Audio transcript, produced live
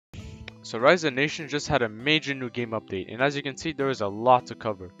So Rise of the Nations just had a major new game update, and as you can see there is a lot to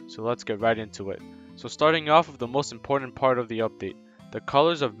cover, so let's get right into it. So starting off with the most important part of the update, the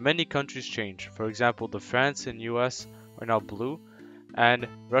colors of many countries change. For example, the France and US are now blue, and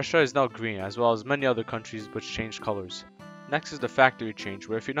Russia is now green, as well as many other countries which changed colors. Next is the factory change,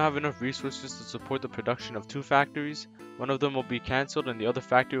 where if you don't have enough resources to support the production of two factories, one of them will be cancelled and the other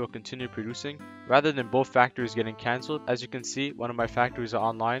factory will continue producing, rather than both factories getting cancelled. As you can see, one of my factories are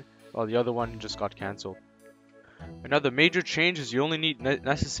online, while the other one just got cancelled. Another major change is you only need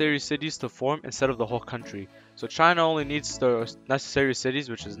necessary cities to form instead of the whole country. So China only needs the necessary cities,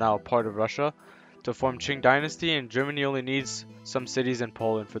 which is now a part of Russia, to form Qing Dynasty, and Germany only needs some cities in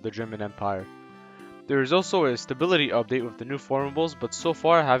Poland for the German Empire. There is also a stability update with the new formables, but so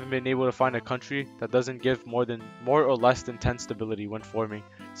far I haven't been able to find a country that doesn't give more or less than 10 stability when forming,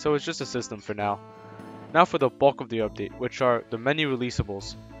 so it's just a system for now. Now for the bulk of the update, which are the many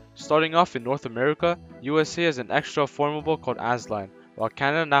releasables. Starting off in North America, USA has an extra formable called Aslan, while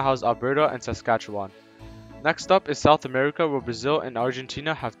Canada now has Alberta and Saskatchewan. Next up is South America, where Brazil and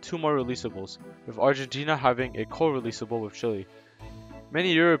Argentina have 2 more releasables, with Argentina having a co-releasable with Chile.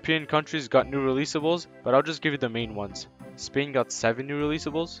 Many European countries got new releasables, but I'll just give you the main ones. Spain got 7 new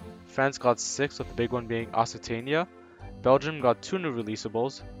releasables, France got 6 with the big one being Occitania, Belgium got 2 new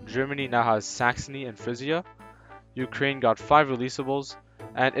releasables, Germany now has Saxony and Frisia, Ukraine got 5 releasables,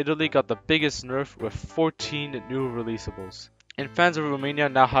 and Italy got the biggest nerf with 14 new releasables. And fans of Romania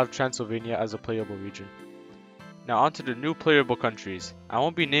now have Transylvania as a playable region. Now onto the new playable countries. I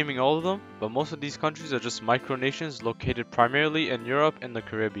won't be naming all of them, but most of these countries are just micronations located primarily in Europe and the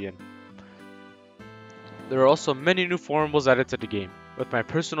Caribbean. There are also many new formables added to the game, with my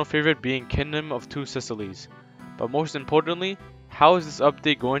personal favorite being Kingdom of Two Sicilies. But most importantly, how is this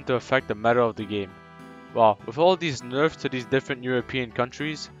update going to affect the meta of the game? Well, with all these nerfs to these different European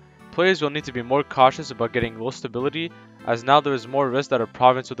countries, players will need to be more cautious about getting low stability, as now there is more risk that a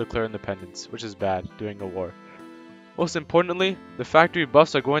province will declare independence, which is bad during a war. Most importantly, the factory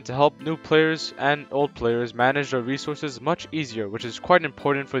buffs are going to help new players and old players manage their resources much easier, which is quite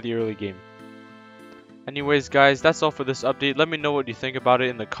important for the early game. Anyways guys, that's all for this update. Let me know what you think about it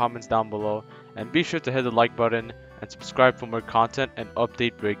in the comments down below, and be sure to hit the like button and subscribe for more content and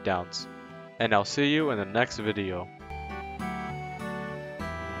update breakdowns. And I'll see you in the next video.